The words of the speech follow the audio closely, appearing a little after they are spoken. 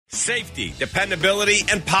Safety, dependability,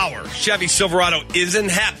 and power. Chevy Silverado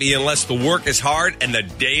isn't happy unless the work is hard and the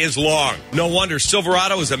day is long. No wonder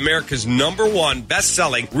Silverado is America's #1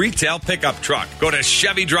 best-selling retail pickup truck. Go to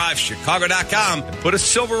ChevyDriveChicago.com and put a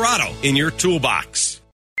Silverado in your toolbox.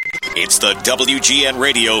 It's the WGN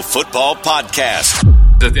Radio Football Podcast.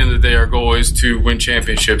 At the end of the day, our goal is to win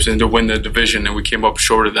championships and to win the division, and we came up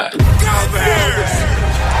short of that. Go Bears!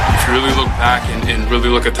 If you really look back and really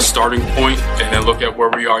look at the starting point and then look at where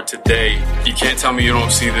we are today, you can't tell me you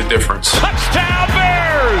don't see the difference. Touchdown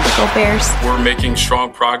Bears! Go Bears! We're making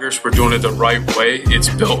strong progress. We're doing it the right way. It's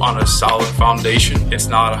built on a solid foundation. It's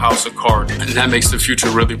not a house of cards, and that makes the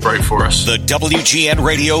future really bright for us. The WGN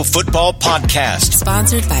Radio Football Podcast.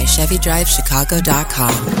 Sponsored by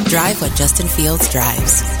ChevyDriveChicago.com. Drive what Justin Fields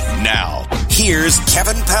drives. Now, here's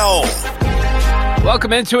Kevin Powell.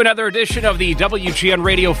 Welcome into another edition of the WGN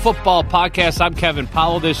Radio Football Podcast. I'm Kevin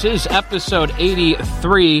Powell. This is episode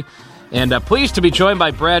 83, and pleased to be joined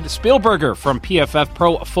by Brad Spielberger from PFF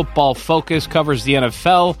Pro Football Focus, covers the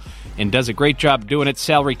NFL and does a great job doing it,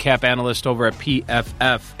 salary cap analyst over at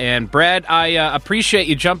PFF. And Brad, I appreciate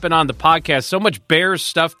you jumping on the podcast. So much Bears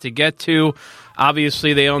stuff to get to.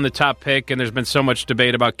 Obviously, they own the top pick, and there's been so much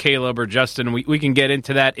debate about Caleb or Justin. We can get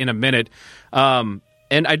into that in a minute.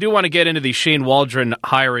 And I do want to get into the Shane Waldron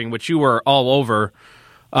hiring, which you were all over.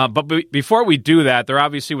 But before we do that, there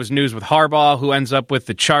obviously was news with Harbaugh, who ends up with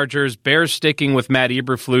the Chargers. Bears sticking with Matt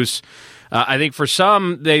Eberflus. I think for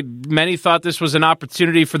some, many thought this was an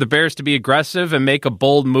opportunity for the Bears to be aggressive and make a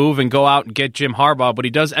bold move and go out and get Jim Harbaugh, but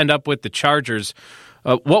he does end up with the Chargers.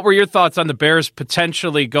 What were your thoughts on the Bears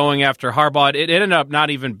potentially going after Harbaugh? It ended up not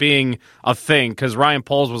even being a thing because Ryan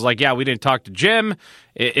Poles was like, yeah, we didn't talk to Jim.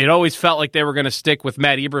 It always felt like they were going to stick with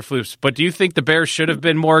Matt Eberflus. But do you think the Bears should have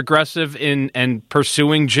been more aggressive in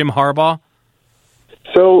pursuing Jim Harbaugh?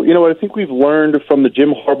 So, you know what I think we've learned from the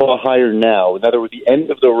Jim Harbaugh hire now, in other words, the end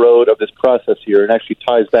of the road of this process here, and actually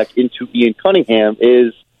ties back into Ian Cunningham,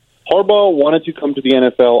 is Harbaugh wanted to come to the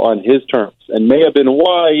NFL on his terms, and may have been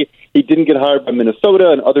why he didn't get hired by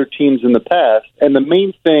Minnesota and other teams in the past. And the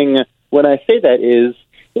main thing when I say that is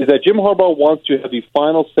that Jim Harbaugh wants to have the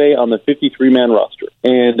final say on the 53-man roster.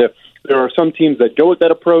 And there are some teams that go with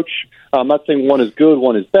that approach. I'm not saying one is good,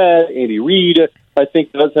 one is bad. Andy Reid, I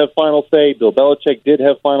think, does have final say. Bill Belichick did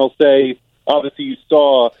have final say. Obviously, you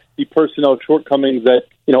saw the personnel shortcomings that,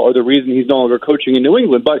 you know, are the reason he's no longer coaching in New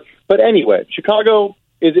England. But anyway, Chicago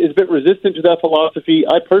is a bit resistant to that philosophy.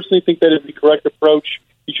 I personally think that is the correct approach.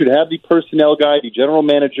 You should have the personnel guy, the general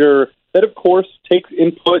manager, that, of course, takes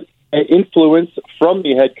input and influence from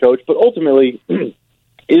the head coach, but ultimately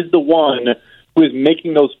is the one who is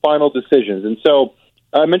making those final decisions. And so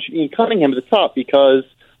I mentioned Ian Cunningham at the top because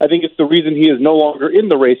I think it's the reason he is no longer in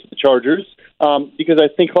the race with the Chargers, because I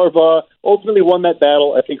think Harbaugh ultimately won that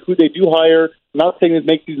battle. I think who they do hire, I'm not saying it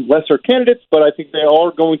makes these lesser candidates, but I think they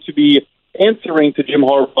are going to be answering to Jim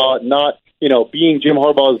Harbaugh, not, you know, being Jim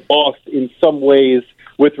Harbaugh's boss in some ways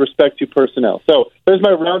with respect to personnel. So there's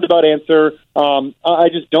my roundabout answer. I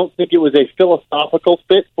just don't think it was a philosophical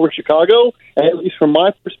fit for Chicago, and at least from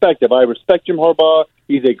my perspective, I respect Jim Harbaugh.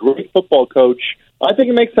 He's a great football coach. I think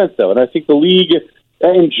it makes sense, though, and I think the league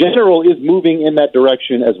in general is moving in that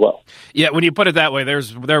direction as well. Yeah, when you put it that way,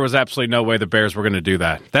 there was absolutely no way the Bears were going to do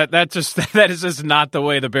that. That is just not the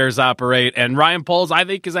way the Bears operate. And Ryan Poles, I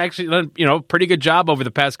think, has actually done, you know, a pretty good job over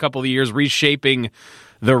the past couple of years reshaping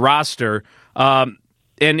the roster.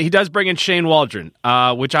 And he does bring in Shane Waldron,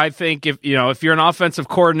 which I think if you're an offensive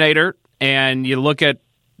coordinator and you look at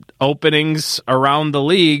openings around the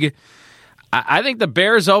league, I think the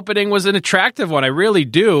Bears opening was an attractive one. I really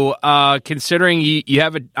do, considering you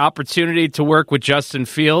have an opportunity to work with Justin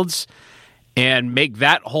Fields and make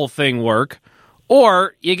that whole thing work,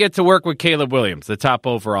 or you get to work with Caleb Williams, the top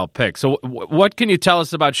overall pick. So what can you tell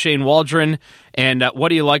us about Shane Waldron, and what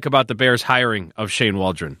do you like about the Bears' hiring of Shane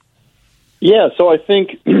Waldron? Yeah, so I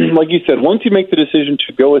think, like you said, once you make the decision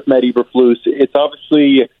to go with Matt Eberflus, it's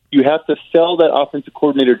obviously you have to sell that offensive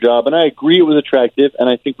coordinator job, and I agree it was attractive, and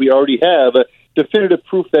I think we already have definitive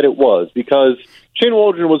proof that it was, because Shane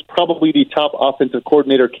Waldron was probably the top offensive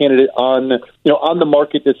coordinator candidate on the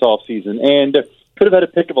market this offseason, and could have had a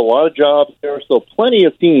pick of a lot of jobs. There are still plenty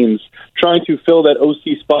of teams trying to fill that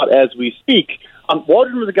OC spot as we speak.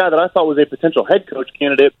 Waldron was a guy that I thought was a potential head coach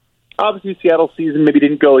candidate. Obviously, Seattle's season maybe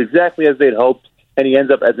didn't go exactly as they'd hoped, and he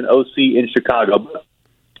ends up as an OC in Chicago. But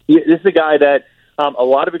this is a guy that a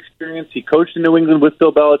lot of experience. He coached in New England with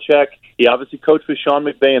Bill Belichick. He obviously coached with Sean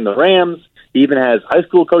McVay in the Rams. He even has high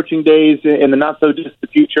school coaching days in the not-so-distant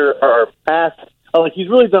future or past. He's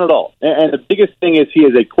really done it all. And the biggest thing is he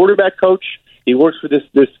is a quarterback coach. He works for this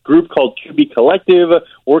group called QB Collective,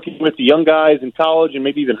 working with the young guys in college and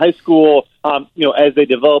maybe even high school, as they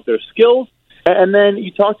develop their skills. And then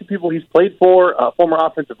you talk to people he's played for, former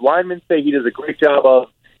offensive linemen say he does a great job of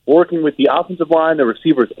working with the offensive line, the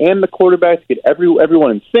receivers, and the quarterback to get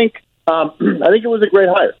everyone in sync. I think it was a great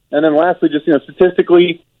hire. And then lastly, just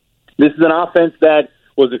statistically, this is an offense that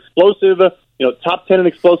was explosive, top 10 in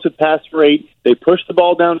explosive pass rate. They pushed the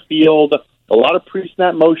ball downfield, a lot of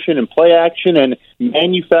pre-snap motion and play action, and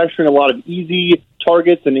manufacturing a lot of easy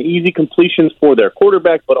targets and easy completions for their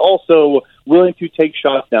quarterback, but also willing to take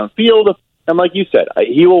shots downfield. And like you said,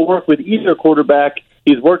 he will work with either quarterback.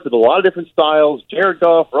 He's worked with a lot of different styles, Jared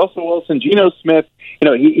Goff, Russell Wilson, Geno Smith.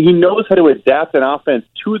 He knows how to adapt an offense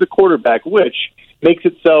to the quarterback, which makes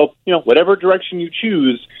it so, whatever direction you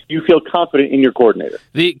choose, you feel confident in your coordinator.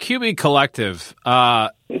 The QB Collective,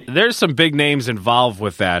 there's some big names involved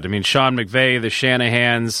with that. I mean, Sean McVay, the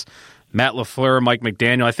Shanahans, Matt LaFleur, Mike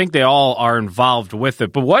McDaniel, I think they all are involved with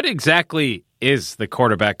it. But what exactly is the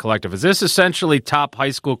Quarterback Collective? Is this essentially top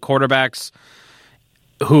high school quarterbacks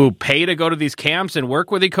who pay to go to these camps and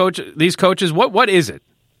work with these coaches? What is it?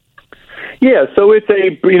 Yeah, so it's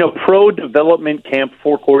a pro development camp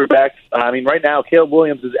for quarterbacks. I mean, right now, Caleb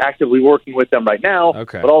Williams is actively working with them right now.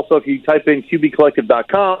 Okay. But also, if you type in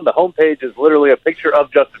QBcollective.com, the homepage is literally a picture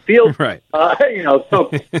of Justin Fields. Right.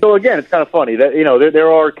 So again, it's kind of funny that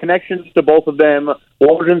there are connections to both of them.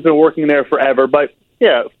 Waldron's been working there forever, but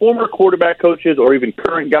yeah, former quarterback coaches or even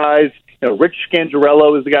current guys. Rich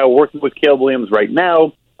Scangarello is the guy working with Caleb Williams right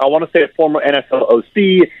now. I want to say a former NFL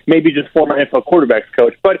OC, maybe just former NFL quarterbacks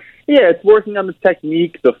coach. But, yeah, it's working on the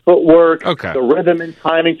technique, the footwork, the rhythm and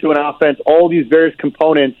timing to an offense, all these various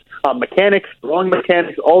components, mechanics, throwing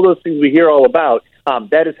mechanics, all those things we hear all about.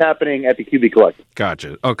 That is happening at the QB Collective.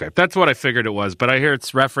 Gotcha. Okay, that's what I figured it was. But I hear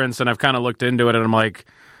it's referenced, and I've kind of looked into it, and I'm like,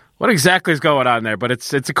 what exactly is going on there? But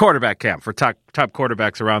it's a quarterback camp for top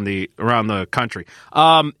quarterbacks around the country.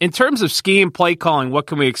 In terms of scheme, play calling, what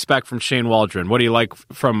can we expect from Shane Waldron? What do you like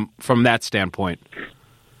from that standpoint?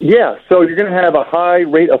 Yeah, so you're going to have a high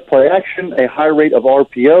rate of play action, a high rate of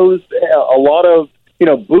RPOs, a lot of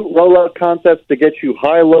boot rollout concepts to get you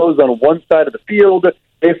high lows on one side of the field.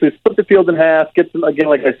 Basically, split the field in half, get some, again,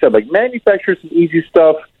 like I said, manufacture some easy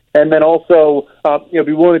stuff, and then also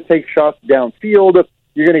be willing to take shots downfield.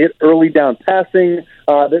 You're going to get early down passing.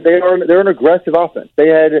 They're an aggressive offense. They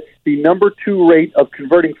had the number 2 rate of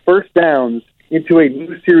converting first downs into a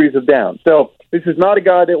new series of downs. So this is not a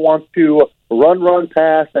guy that wants to run,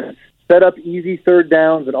 pass, and set up easy third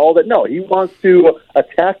downs and all that. No, he wants to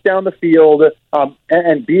attack down the field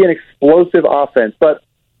and be an explosive offense. But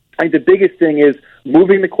I think the biggest thing is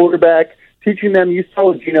moving the quarterback, teaching them. You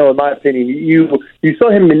saw Geno, in my opinion, you saw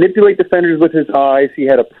him manipulate defenders with his eyes. He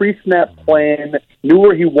had a pre-snap plan, knew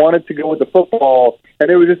where he wanted to go with the football, and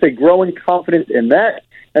there was just a growing confidence in that.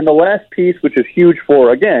 And the last piece, which is huge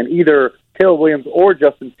for, again, either Caleb Williams or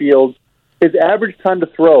Justin Fields, his average time to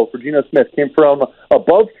throw for Geno Smith came from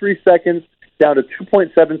above 3 seconds down to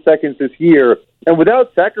 2.7 seconds this year, and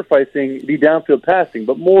without sacrificing the downfield passing,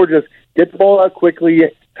 but more just get the ball out quickly,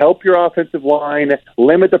 help your offensive line,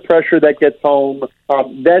 limit the pressure that gets home.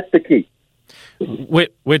 That's the key.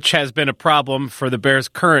 Which has been a problem for the Bears'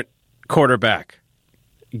 current quarterback,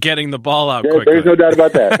 getting the ball out quickly. There's no doubt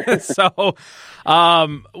about that. So,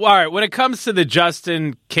 all right, when it comes to the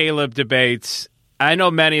Justin-Caleb debates, I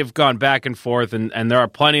know many have gone back and forth, and there are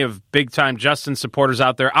plenty of big-time Justin supporters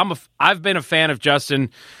out there. I've been a fan of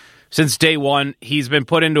Justin since day one. He's been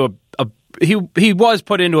put into he was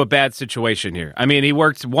put into a bad situation here. I mean, he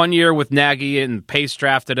worked 1 year with Nagy and Pace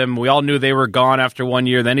drafted him. We all knew they were gone after 1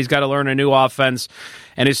 year. Then he's got to learn a new offense.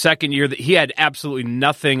 And his second year, he had absolutely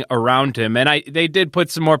nothing around him. And they did put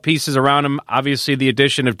some more pieces around him. Obviously, the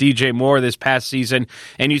addition of DJ Moore this past season.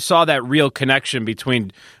 And you saw that real connection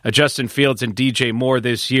between Justin Fields and DJ Moore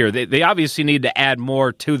this year. They obviously need to add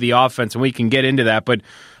more to the offense, and we can get into that. But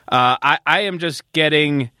I am just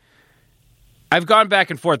getting... I've gone back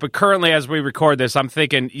and forth, but currently as we record this, I'm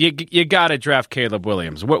thinking you got to draft Caleb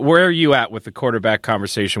Williams. Where are you at with the quarterback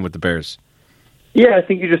conversation with the Bears? Yeah, I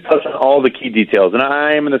think you just touched on all the key details, and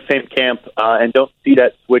I am in the same camp and don't see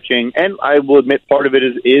that switching. And I will admit part of it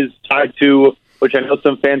is tied to, which I know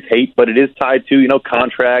some fans hate, but it is tied to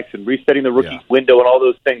contracts and resetting the rookie window and all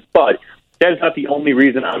those things. But that is not the only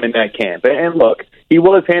reason I'm in that camp. And look, he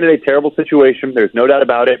was handed a terrible situation. There's no doubt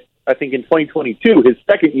about it. I think in 2022, his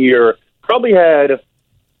second year, probably had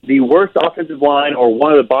the worst offensive line or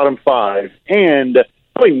one of the bottom 5, and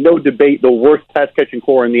probably no debate the worst pass-catching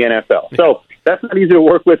core in the NFL. So that's not easy to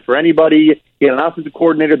work with for anybody. He had an offensive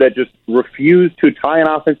coordinator that just refused to tie an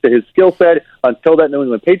offense to his skill set until that New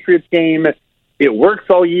England Patriots game. it works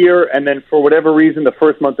all year, and then for whatever reason, the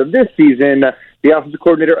first month of this season, the offensive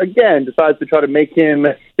coordinator, again, decides to try to make him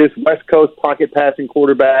this West Coast pocket passing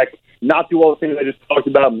quarterback, not do all the things I just talked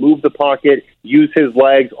about, move the pocket, use his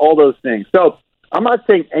legs, all those things. So I'm not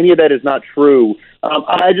saying any of that is not true.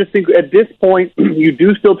 I just think at this point, you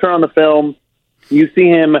do still turn on the film. You see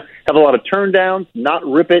him have a lot of turn downs, not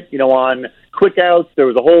rip it, on quick outs. There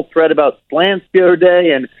was a whole thread about slants the other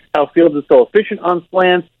day and how Fields is so efficient on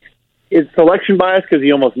slants. It's selection bias because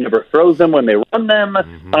he almost never throws them when they run them.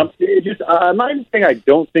 I'm not even saying I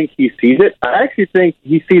don't think he sees it. I actually think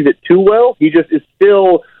he sees it too well. He just is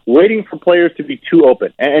still waiting for players to be too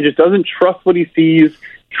open and just doesn't trust what he sees,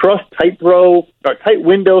 trust tight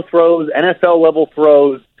window throws, NFL-level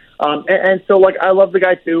throws. And so, I love the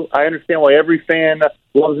guy, too. I understand why every fan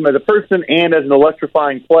loves him as a person and as an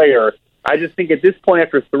electrifying player. I just think at this point,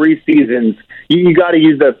 after 3 seasons, you got to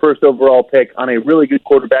use that first overall pick on a really good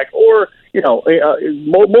quarterback or,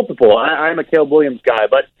 multiple. I'm a Caleb Williams guy,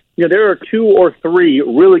 but there are 2 or 3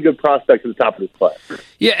 really good prospects at the top of this class.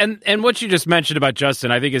 Yeah, and what you just mentioned about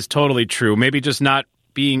Justin, I think is totally true. Maybe just not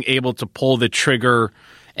being able to pull the trigger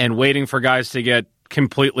and waiting for guys to get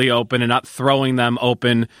completely open and not throwing them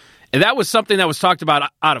open. And that was something that was talked about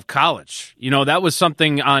out of college. That was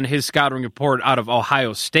something on his scouting report out of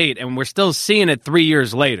Ohio State, and we're still seeing it 3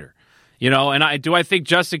 years later. And I think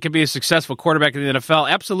Justin can be a successful quarterback in the NFL?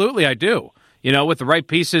 Absolutely, I do. With the right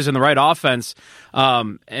pieces and the right offense.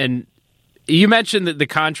 And you mentioned the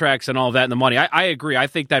contracts and all that and the money. I agree. I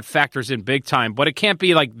think that factors in big time, but it can't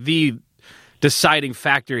be like the deciding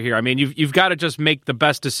factor here. I mean, you've got to just make the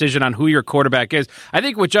best decision on who your quarterback is. I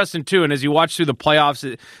think with Justin, too, and as you watch through the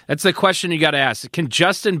playoffs, that's the question you got to ask. Can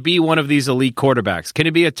Justin be one of these elite quarterbacks? Can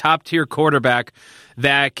he be a top-tier quarterback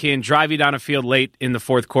that can drive you down a field late in the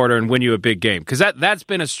fourth quarter and win you a big game? Because that's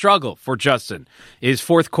been a struggle for Justin, is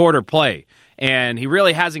fourth quarter play. And he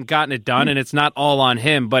really hasn't gotten it done, and it's not all on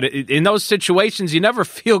him. But in those situations, you never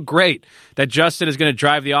feel great that Justin is going to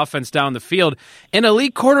drive the offense down the field. And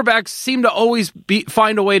elite quarterbacks seem to always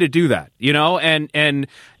find a way to do that, And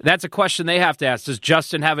that's a question they have to ask. Does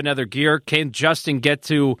Justin have another gear? Can Justin get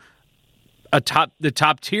to the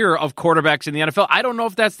top tier of quarterbacks in the NFL? I don't know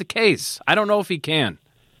if that's the case. I don't know if he can.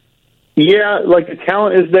 Yeah, the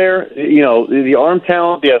talent is there. The arm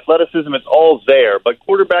talent, the athleticism, it's all there. But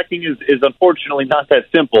quarterbacking is unfortunately not that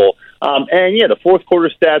simple. The fourth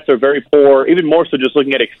quarter stats are very poor, even more so just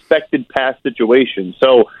looking at expected pass situations.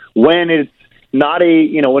 So when it's not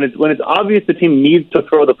when it's obvious the team needs to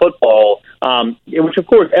throw the football, which of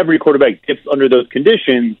course every quarterback dips under those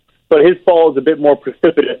conditions, but his fall is a bit more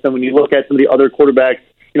precipitous than when you look at some of the other quarterbacks,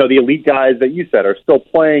 the elite guys that you said are still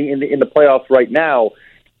playing in the playoffs right now.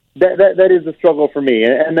 That is a struggle for me.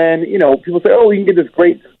 And then, people say, oh, you can get this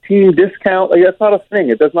great team discount. That's not a thing.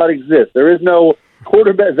 It does not exist. There is no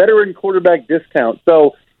veteran quarterback discount.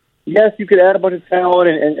 So, yes, you could add a bunch of talent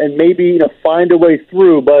and maybe find a way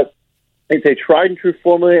through, but it's a tried-and-true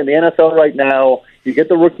formula in the NFL right now. You get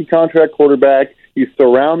the rookie contract quarterback, you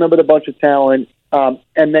surround them with a bunch of talent,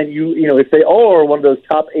 and then if they are one of those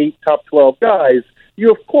top 8, top 12 guys,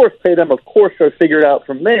 you, of course, pay them, of course, try to figure it out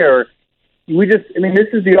from there. This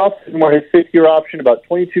is the offseason where his 5th-year option, about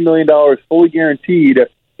 $22 million fully guaranteed,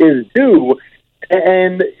 is due.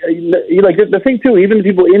 And the thing too, even the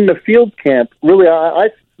people in the field camp, really,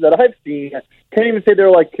 that I've seen, can't even say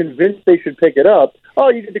they're convinced they should pick it up. Oh,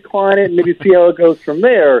 you can decline it and maybe see how it goes from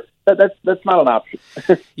there. That's not an option.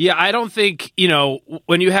 Yeah, I don't think,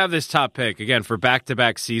 when you have this top pick, again, for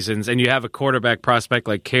back-to-back seasons, and you have a quarterback prospect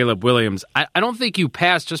like Caleb Williams, I don't think you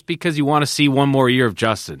pass just because you want to see one more year of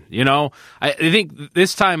Justin. I think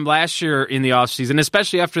this time last year in the offseason,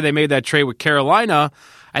 especially after they made that trade with Carolina,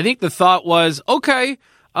 I think the thought was, okay,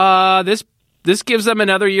 this gives them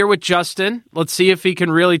another year with Justin. Let's see if he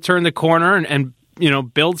can really turn the corner and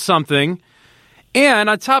build something. And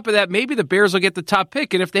on top of that, maybe the Bears will get the top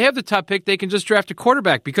pick. And if they have the top pick, they can just draft a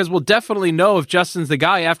quarterback because we'll definitely know if Justin's the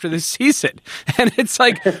guy after this season. And it's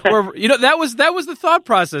that was the thought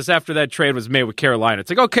process after that trade was made with Carolina. It's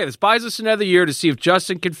like, okay, this buys us another year to see if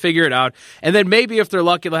Justin can figure it out. And then maybe if they're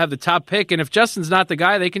lucky, they'll have the top pick. And if Justin's not the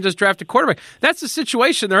guy, they can just draft a quarterback. That's the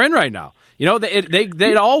situation they're in right now.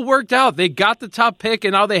 They all worked out. They got the top pick,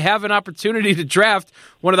 and now they have an opportunity to draft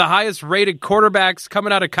one of the highest-rated quarterbacks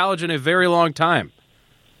coming out of college in a very long time.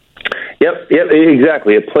 Yep,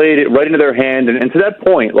 exactly. It played it right into their hand. And to that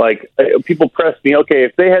point, people pressed me, okay,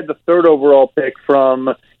 if they had the 3rd overall pick from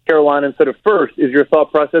Carolina instead of 1st, is your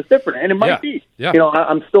thought process different? And it might be. Yeah.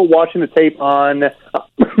 I'm still watching the tape on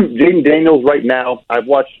Jaden Daniels right now. I've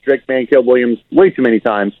watched Drake May and Caleb Williams way too many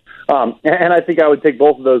times. And I think I would take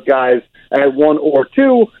both of those guys at 1 or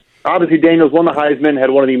 2. Obviously, Daniels won the Heisman, had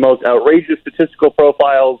one of the most outrageous statistical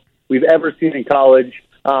profiles we've ever seen in college,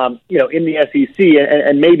 in the SEC,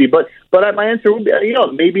 and maybe. But my answer would be,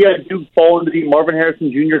 maybe I do fall into the Marvin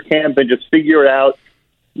Harrison Jr. camp and just figure it out.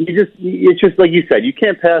 It's just like you said, you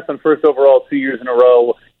can't pass on first overall 2 years in a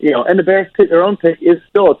row. And the Bears pick, their own pick is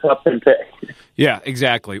still a top 10 pick. Yeah,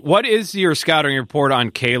 exactly. What is your scouting report on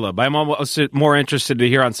Caleb? I'm almost more interested to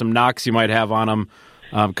hear on some knocks you might have on him,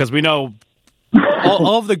 because we know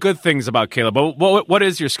all of the good things about Caleb. But what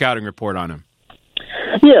is your scouting report on him?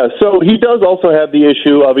 Yeah, so he does also have the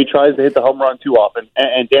issue of he tries to hit the home run too often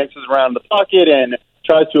and dances around the pocket and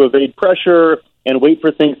tries to evade pressure and wait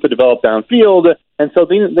for things to develop downfield. And so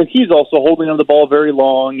then he's also holding on the ball very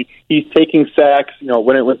long. He's taking sacks,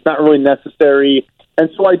 when it's not really necessary. And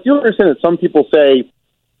so I do understand that some people say,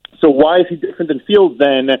 so why is he different than Fields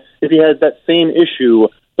then if he has that same issue?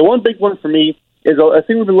 The one big one for me is a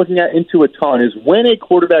thing we've been looking at into a ton is when a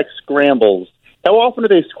quarterback scrambles, how often are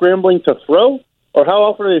they scrambling to throw or how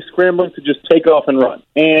often are they scrambling to just take off and run?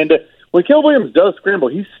 And when Caleb Williams does scramble,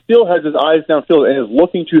 he still has his eyes downfield and is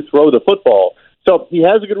looking to throw the football. So he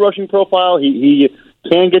has a good rushing profile. He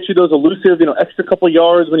can get you those elusive, extra couple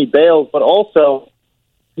yards when he bails, but also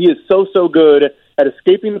he is so good at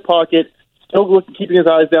escaping the pocket, still keeping his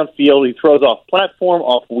eyes downfield. He throws off platform,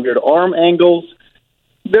 off weird arm angles.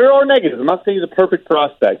 There are negatives. I'm not saying he's a perfect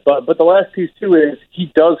prospect, but the last piece, too, is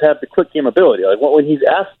he does have the quick game ability. Like when he's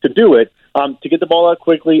asked to do it, to get the ball out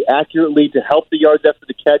quickly, accurately, to help the yards after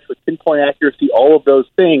the catch with pinpoint accuracy, all of those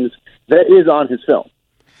things, that is on his film.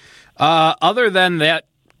 Other than that,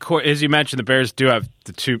 as you mentioned, the Bears do have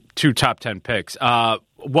the two top 10 picks.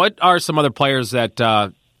 What are some other players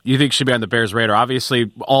that you think should be on the Bears' radar?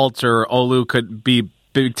 Obviously, Alt or Olu could be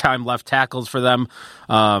big-time left tackles for them.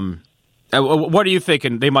 What are you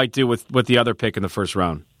thinking they might do with the other pick in the first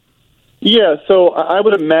round? Yeah, so I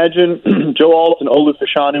would imagine Joe Alt and Olu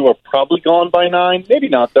Fashanu are probably gone by 9. Maybe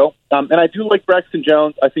not, though. And I do like Braxton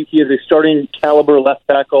Jones. I think he is a starting caliber left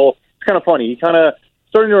tackle. It's kind of funny. He kind of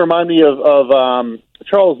starting to remind me of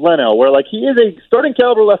Charles Leno, where he is a starting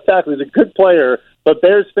caliber left tackle. He's a good player, but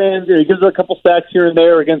Bears fans, he gives a couple sacks here and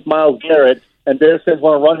there against Myles Garrett, and Bears fans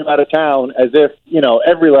want to run him out of town as if,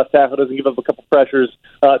 every left tackle doesn't give up a couple pressures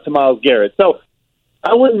to Myles Garrett. So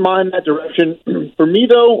I wouldn't mind that direction. For me,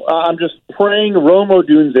 though, I'm just praying Rome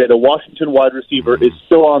Odunze, the Washington wide receiver, is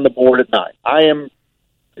still on the board at 9. I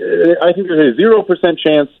think there's a 0%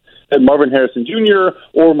 chance that Marvin Harrison Jr.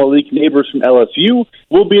 or Malik Neighbors from LSU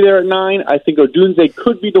will be there at 9. I think Odunze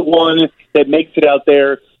could be the one that makes it out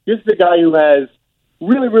there. This is a guy who has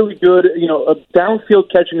really, really good, a downfield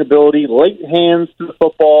catching ability, late hands to the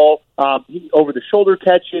football, over-the-shoulder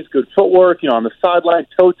catches, good footwork, on the sideline,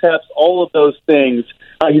 toe taps, all of those things.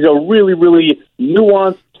 He's a really, really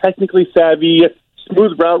nuanced, technically savvy,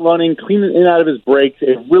 smooth route running, clean in and out of his breaks,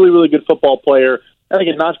 a really, really good football player. I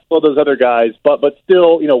think not below those other guys, but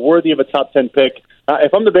still, worthy of a top 10 pick.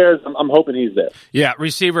 If I'm the Bears, I'm hoping he's there. Yeah,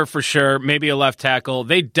 receiver for sure, maybe a left tackle.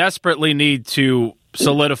 They desperately need to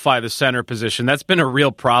solidify the center position. That's been a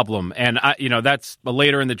real problem, and that's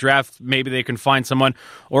later in the draft. Maybe they can find someone,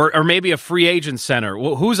 or maybe a free agent center.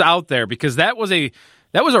 Who's out there? Because that was a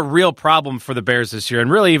real problem for the Bears this year, and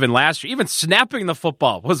really even last year. Even snapping the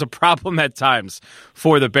football was a problem at times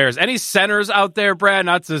for the Bears. Any centers out there, Brad?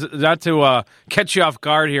 Not to catch you off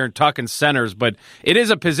guard here and talking centers, but it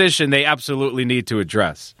is a position they absolutely need to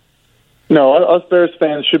address. No, us Bears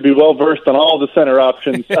fans should be well versed on all the center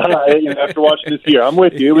options. After watching this year, I'm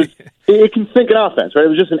with you. It can sink an offense, right? It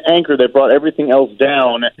was just an anchor that brought everything else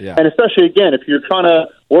down. Yeah. And especially again, if you're trying to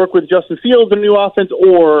work with Justin Fields in a new offense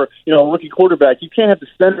or a rookie quarterback, you can't have the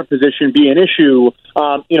center position be an issue,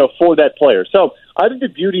 for that player. So I think the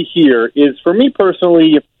beauty here is, for me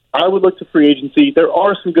personally, I would look to free agency. There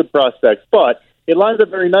are some good prospects, but it lines up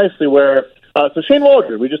very nicely where. So Shane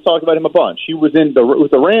Waldron, we just talked about him a bunch. He was with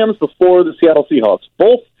the Rams before the Seattle Seahawks.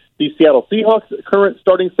 Both the Seattle Seahawks current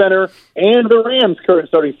starting center and the Rams current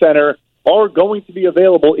starting center are going to be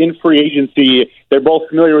available in free agency. They're both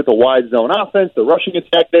familiar with the wide zone offense, the rushing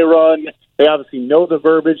attack they run. They obviously know the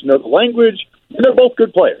verbiage, know the language, and they're both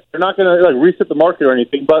good players. They're not going to reset the market or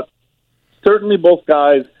anything, but certainly both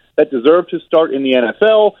guys that deserve to start in the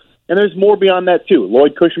NFL. And there's more beyond that, too.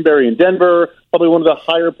 Lloyd Cushenberry in Denver, probably one of the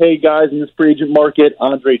higher-paid guys in this free agent market.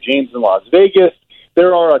 Andre James in Las Vegas.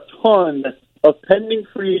 There are a ton of pending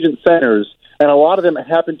free agent centers, and a lot of them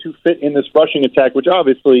happen to fit in this rushing attack, which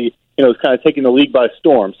obviously, is kind of taking the league by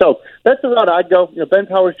storm. So that's the route I'd go. Ben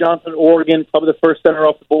Powers-Johnson, Oregon, probably the first center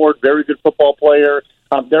off the board, very good football player.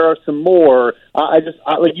 There are some more.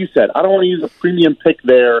 Like you said, I don't want to use a premium pick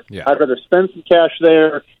there. Yeah. I'd rather spend some cash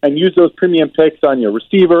there and use those premium picks on your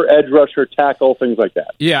receiver, edge rusher, tackle, things like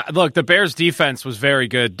that. Yeah, look, the Bears' defense was very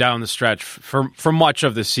good down the stretch for much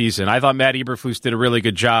of the season. I thought Matt Eberflus did a really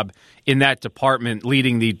good job in that department,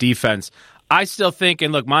 leading the defense. I still think,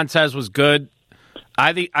 and look, Montez was good.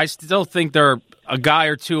 I still think they're a guy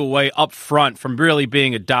or two away up front from really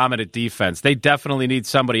being a dominant defense. They definitely need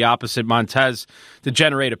somebody opposite Montez to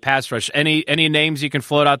generate a pass rush. Any names you can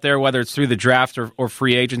float out there, whether it's through the draft or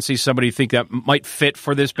free agency, somebody you think that might fit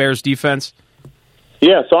for this Bears defense?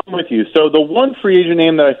 Yeah, so I'm with you. So the one free agent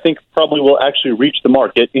name that I think probably will actually reach the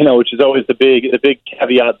market, which is always the big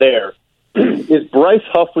caveat there, is Bryce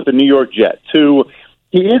Huff with the New York Jets, who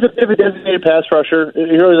he is a bit of a designated pass rusher.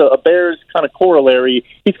 Here's a Bears kind of corollary.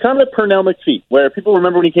 He's kind of a Pernell McPhee, where people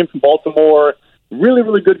remember when he came from Baltimore, really,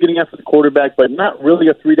 really good getting after the quarterback, but not really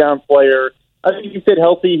a three-down player. I think if he stayed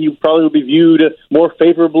healthy, he probably would be viewed more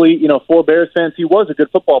favorably, for Bears fans. He was a good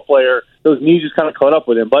football player. Those knees just kind of caught up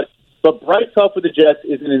with him. But Bryce Huff with the Jets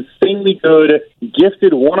is an insanely good,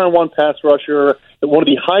 gifted one-on-one pass rusher, one of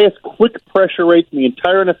the highest quick pressure rates in the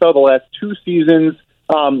entire NFL the last 2 seasons.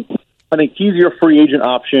 I think he's your free agent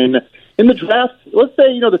option. In the draft, let's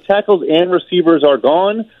say, the tackles and receivers are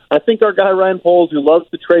gone. I think our guy Ryan Poles, who loves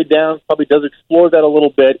to trade down, probably does explore that a little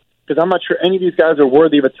bit, because I'm not sure any of these guys are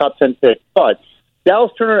worthy of a top 10 pick. But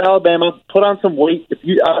Dallas Turner, Alabama, put on some weight.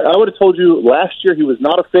 I would have told you last year he was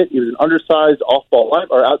not a fit. He was an undersized off-ball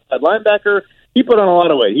or outside linebacker. He put on a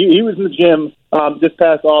lot of weight. He was in the gym this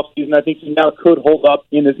past offseason. I think he now could hold up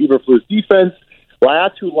in this Eberflus defense.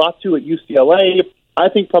 Latu Latu at UCLA, I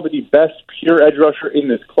think probably the best pure edge rusher in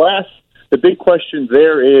this class. The big question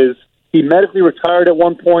there is he medically retired at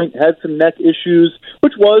one point, had some neck issues,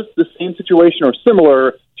 which was the same situation or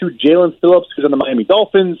similar to Jalen Phillips, who's on the Miami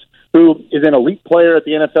Dolphins, who is an elite player at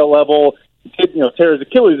the NFL level. He did, tear his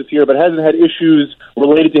Achilles this year, but hasn't had issues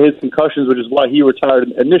related to his concussions, which is why he retired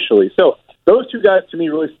initially. So those two guys to me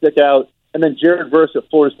really stick out. And then Jared Verse at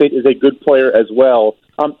Florida State is a good player as well.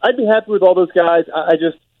 I'd be happy with all those guys.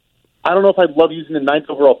 I don't know if I'd love using the 9th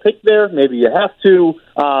overall pick there. Maybe you have to.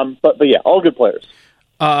 But yeah, all good players.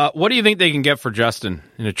 What do you think they can get for Justin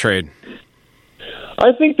in a trade?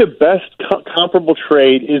 I think the best comparable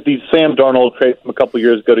trade is the Sam Darnold trade from a couple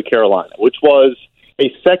years ago to Carolina, which was a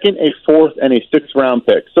 2nd, a 4th, and a 6th round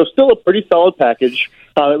pick. So still a pretty solid package.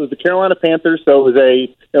 It was the Carolina Panthers, so it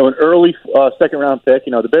was an early 2nd round pick.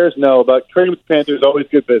 The Bears know about trading with the Panthers, always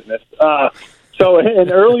good business. So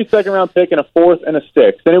an early 2nd round pick and a 4th and a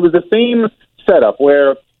 6th. And it was the same setup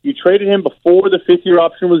where you traded him before the 5th-year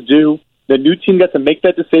option was due. The new team got to make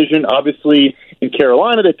that decision. Obviously, in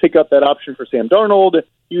Carolina, they pick up that option for Sam Darnold.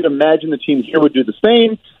 You'd imagine the team here would do the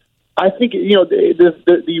same. I think,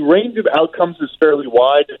 the range of outcomes is fairly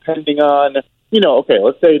wide depending on,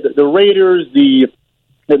 let's say the Raiders, the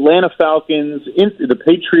Atlanta Falcons, the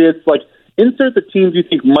Patriots, insert the teams you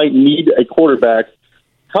think might need a quarterback.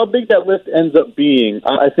 How big that list ends up being,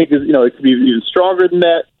 I think, is it could be even stronger than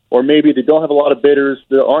that, or maybe they don't have a lot of bidders,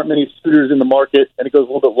 there aren't many suitors in the market, and it goes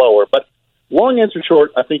a little bit lower. But long answer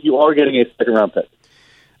short, I think you are getting a 2nd round pick.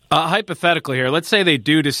 Hypothetically here, let's say they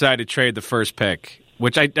do decide to trade the first pick,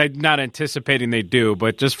 which I'm not anticipating they do,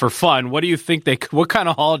 but just for fun, what do you think what kind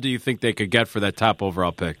of haul do you think they could get for that top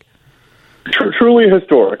overall pick? Truly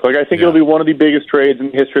historic. I think it'll be one of the biggest trades in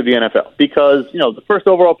the history of the NFL because, the first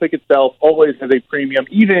overall pick itself always has a premium,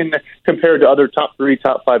 even compared to other top 3,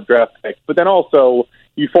 top 5 draft picks. But then also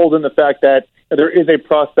you fold in the fact that there is a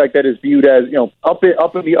prospect that is viewed as, up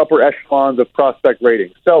in the upper echelons of prospect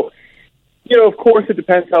ratings. So, of course, it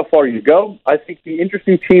depends how far you go. I think the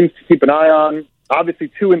interesting teams to keep an eye on,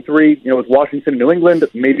 obviously 2 and 3, with Washington and New England,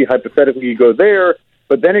 maybe hypothetically you go there.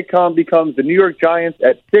 But then it becomes the New York Giants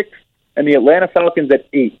at 6, and the Atlanta Falcons at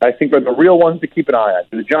 8, I think, are the real ones to keep an eye on.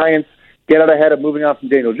 The Giants get out ahead of moving on from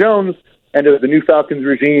Daniel Jones, and the new Falcons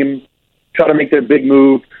regime try to make their big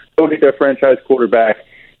move, go get their franchise quarterback.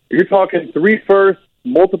 You're talking 3 firsts,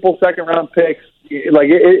 multiple 2nd round picks,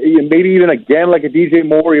 maybe even again like a DJ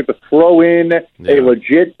Moore. You have to throw in a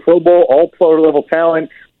legit Pro Bowl, all-pro level talent.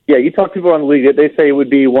 Yeah, you talk to people on the league, they say it would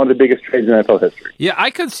be one of the biggest trades in NFL history. Yeah, I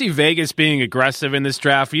could see Vegas being aggressive in this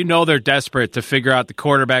draft. They're desperate to figure out the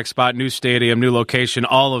quarterback spot, new stadium, new location,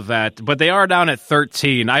 all of that. But they are down at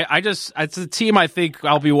 13. It's a team I think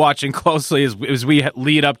I'll be watching closely as we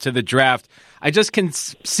lead up to the draft. I just can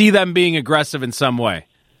see them being aggressive in some way.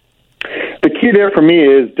 The key there for me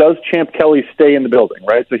is, does Champ Kelly stay in the building,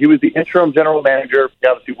 right? So he was the interim general manager. He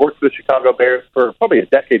obviously worked for the Chicago Bears for probably a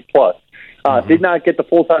decade plus. Did not get the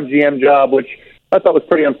full-time GM job, which I thought was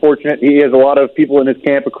pretty unfortunate. He has a lot of people in his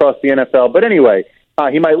camp across the NFL. But anyway,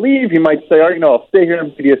 He might leave. He might say, I'll stay here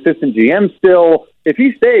and be the assistant GM still. If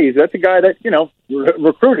he stays, that's a guy that,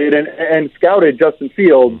 recruited and scouted Justin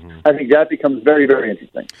Fields. Mm-hmm. I think that becomes very, very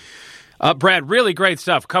interesting. Brad, really great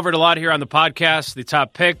stuff. Covered a lot here on the podcast. The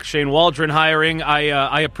top pick, Shane Waldron hiring.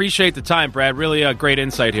 I appreciate the time, Brad. Really a great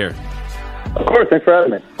insight here. Of course. Thanks for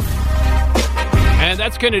having me. And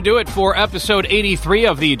that's going to do it for episode 83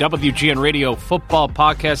 of the WGN Radio Football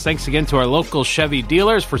Podcast. Thanks again to our local Chevy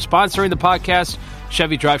dealers for sponsoring the podcast,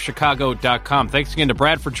 ChevyDriveChicago.com. Thanks again to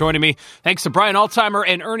Brad for joining me. Thanks to Brian Altheimer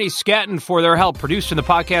and Ernie Scatton for their help producing the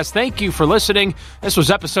podcast. Thank you for listening. This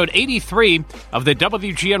was episode 83 of the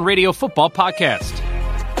WGN Radio Football Podcast.